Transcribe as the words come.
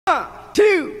1,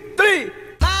 2, 3.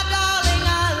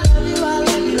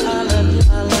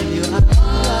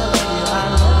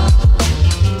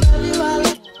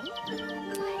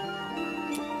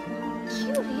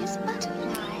 Curious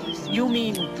butterflies. You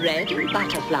mean bread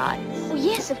butterflies? Oh,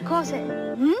 yes, of course.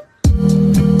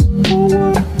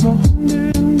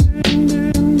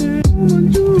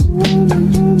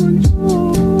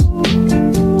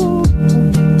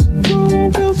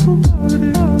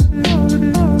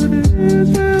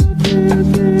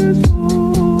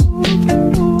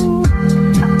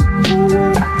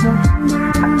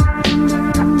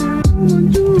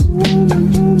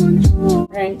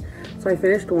 So I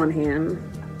finished one hand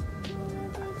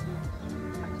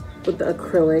with the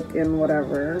acrylic and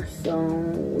whatever. So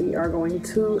we are going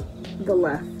to the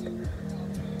left.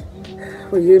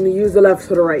 We're gonna use the left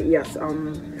to the right. Yes.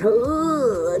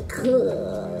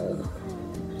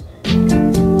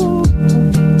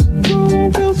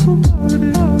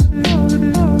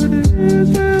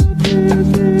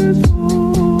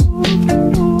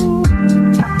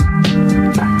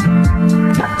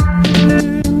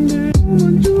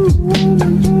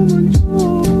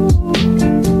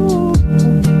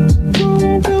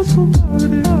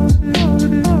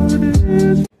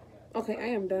 Okay, I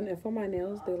am done. And for my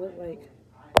nails, they look like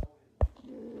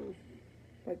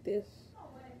this.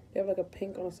 They have like a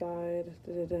pink on the side.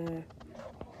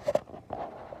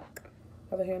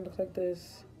 Other hand looks like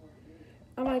this.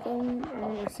 I'm like,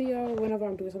 I see y'all whenever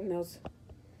I'm doing something else.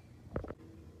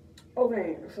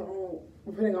 Okay, so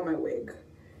I'm putting on my wig,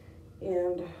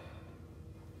 and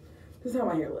this is how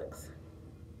my hair looks.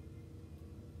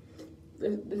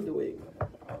 This is the wig.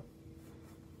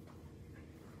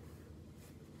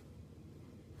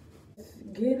 Let's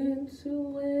get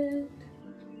into it.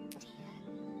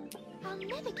 I'll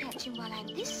never catch him while I'm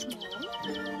this small.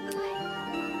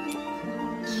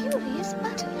 Curious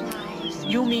butterflies.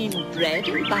 You mean bread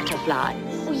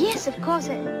butterflies? Oh, yes, of course.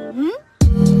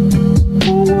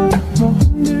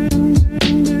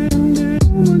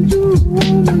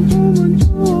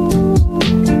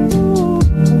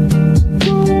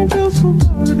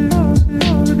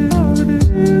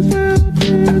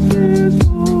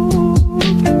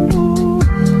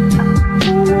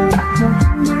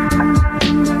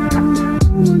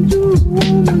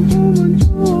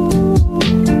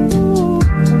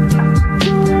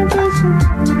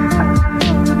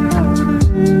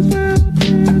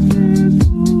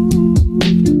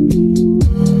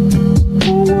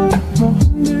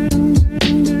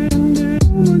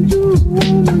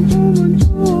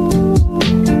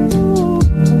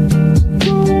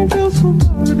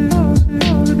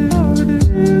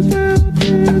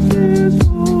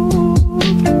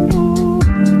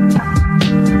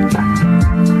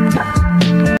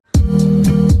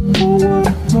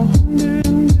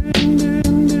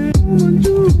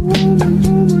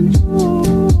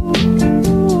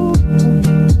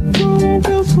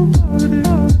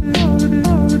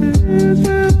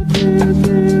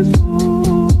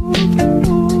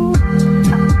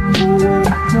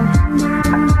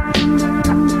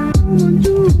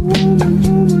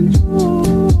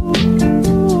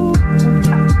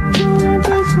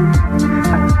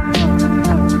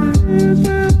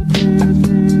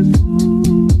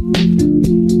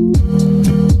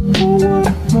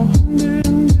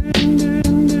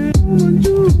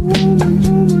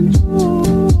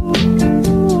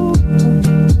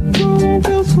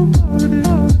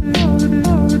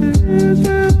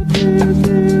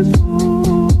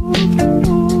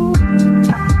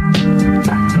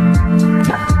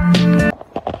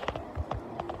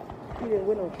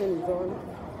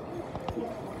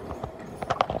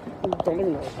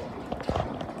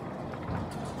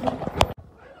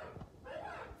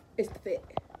 It's the fit.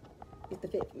 It's the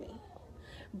fit for me.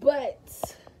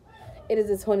 But it is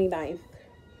the 29th.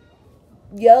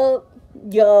 Yup.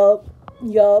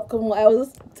 Couple more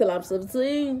hours till I'm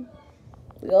 17.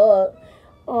 Yup.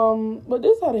 But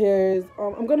this is how the hair is.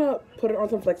 I'm gonna put it on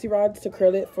some flexi rods to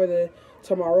curl it for the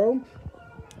tomorrow.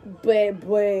 But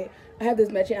I have this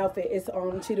matching outfit. It's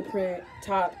cheetah print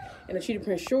top and a cheetah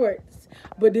print shorts.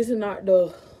 But this is not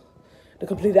the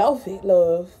complete outfit,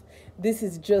 love. This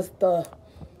is just the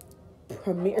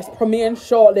premiere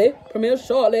shortly.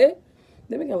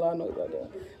 They're making a lot of noise out there.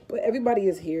 But everybody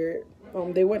is here.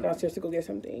 They went downstairs to go get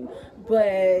something.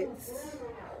 But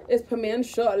it's premiering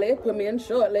shortly. No! Wait!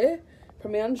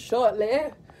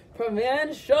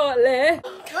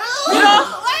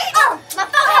 Oh, my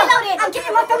phone is loaded. I'm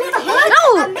getting my phone in the hood.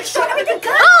 No! Make sure everything's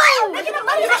good. I'm making the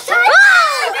money that's right.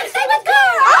 Everything was good.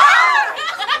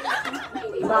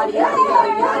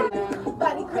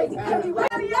 Body crazy,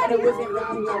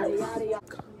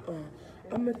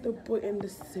 I met the boy in the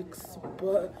 6,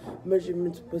 but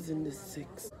measurements was in the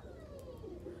 6.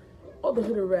 All the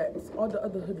other rats are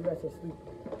asleep.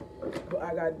 But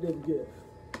I got this gift.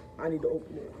 I need to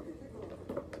open it.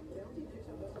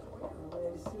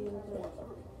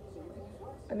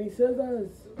 I need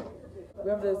scissors. We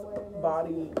have this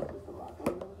body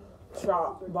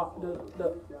shop.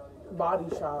 The body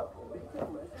shop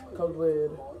comes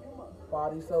with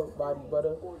body soap, body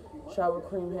butter, shower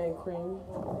cream, hand cream,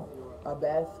 a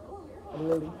bath, a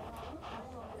lily.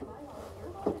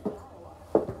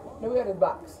 Then we have this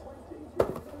box.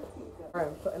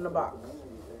 Alright, put in the box.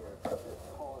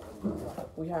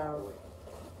 We have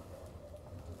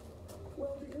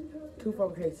 2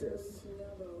 phone cases.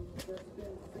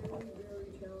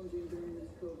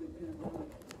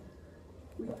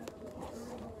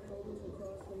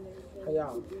 Hey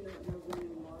y'all.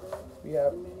 We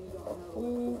have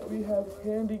food, we have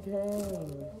candy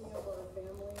canes.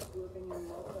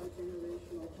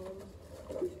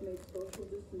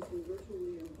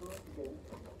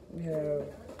 We have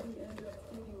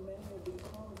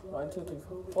 1, 2, 3,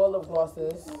 4 lip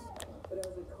glosses.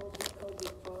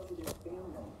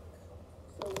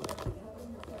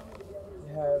 We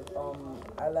have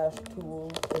eyelash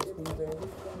tools,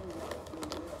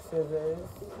 scissors,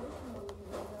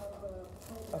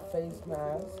 a face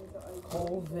mask,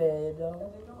 COVID.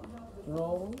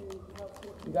 No,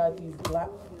 we got these black.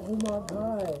 Oh my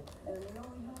god!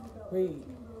 Wait.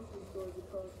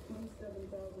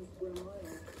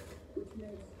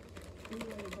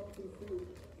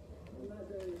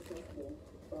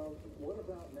 What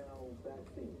about now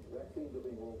vaccines? Vaccines are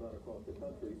being rolled out across the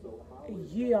country, so how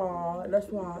yeah, that's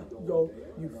why, yo,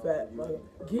 you fat man.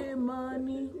 Get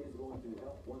money.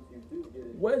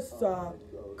 West side,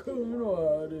 coming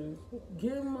artists.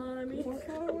 Get money. What's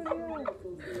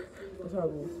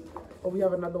up? Oh, we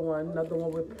have another one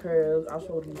with pearls. I'll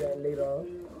show you that later.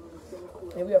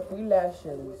 And we have 3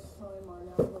 lashes.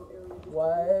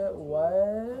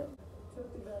 What?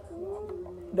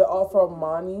 They're all from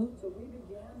Mani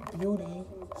Beauty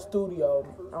Studio.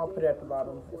 I'll put it at the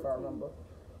bottom if I remember.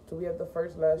 So we have the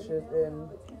first lashes, and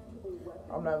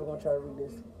I'm not even gonna try to read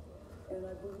this.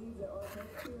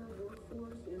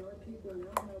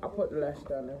 I'll put the lashes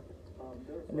down there.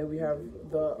 And then we have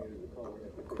the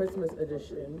Christmas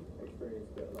edition.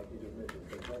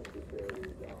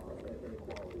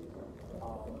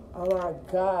 Oh my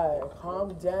god,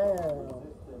 calm down.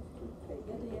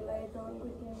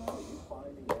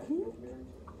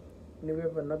 And then we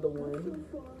have another one.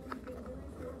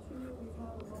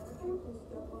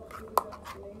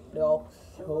 They're all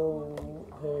so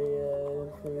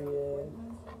period.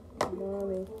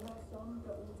 Mommy.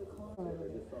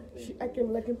 She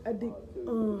acting like an addict.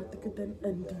 Thicker than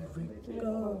Andy.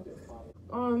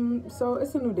 So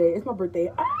it's a new day. It's my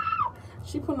birthday.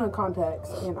 She put on contacts,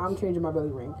 and I'm changing my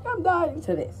belly ring. I'm dying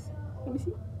to this. Let me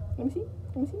see.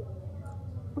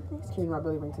 Okay, change my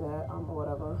belly ring to that. Or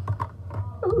whatever.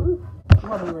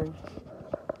 My belly ring.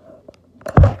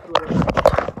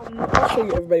 I'll show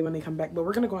you everybody when they come back, but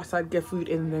we're gonna go outside, get food,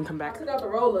 and then come back. I took out the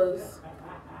rollers.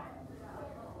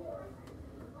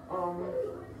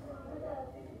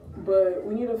 But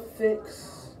we need to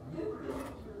fix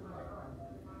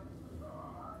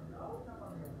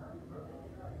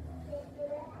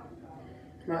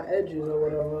my edges or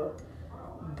whatever.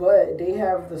 But they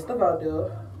have the stuff out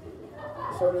there,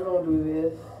 so we're gonna do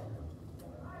this.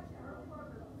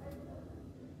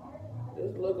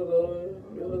 This look good.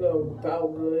 This look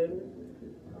about good.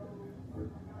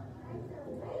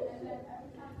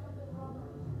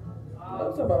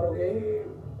 Looks about okay.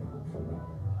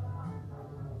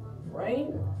 Right?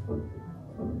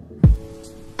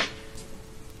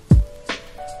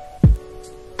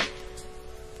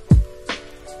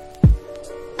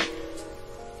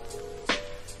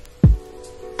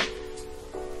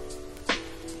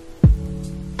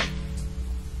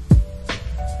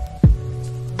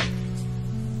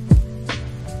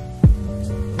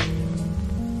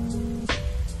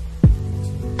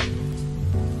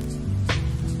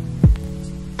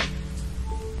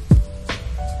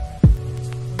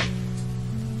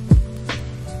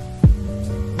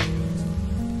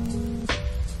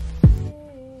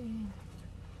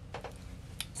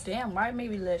 Damn, why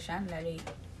maybe let shine that 8?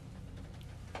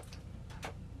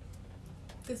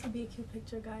 This would be a cute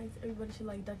picture, guys. Everybody should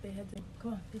like duck their heads in.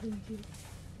 Come on, this is cute.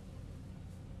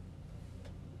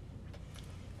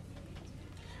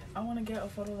 I want to get a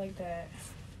photo like that.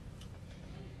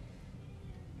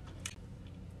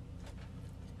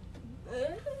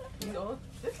 No.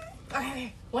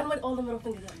 Okay. One with all the middle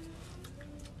fingers up.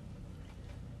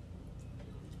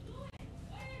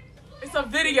 It's a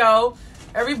video.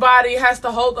 Everybody has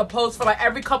to hold a pose for like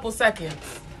every couple seconds.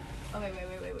 Oh,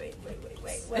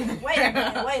 wait a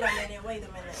minute.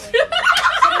 Should we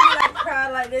like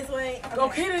crowd like this way?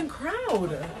 Okay, then crowd.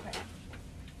 Okay.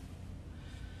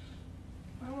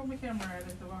 I want my camera at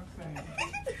the box thing.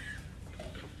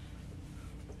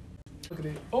 Look at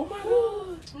it. Oh my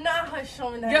god. Not her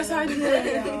showing that. Yes, I did.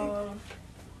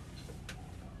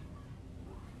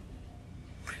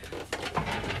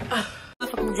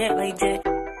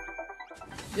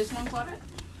 This one, Claudette?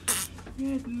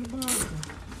 Yeah, it's in the box.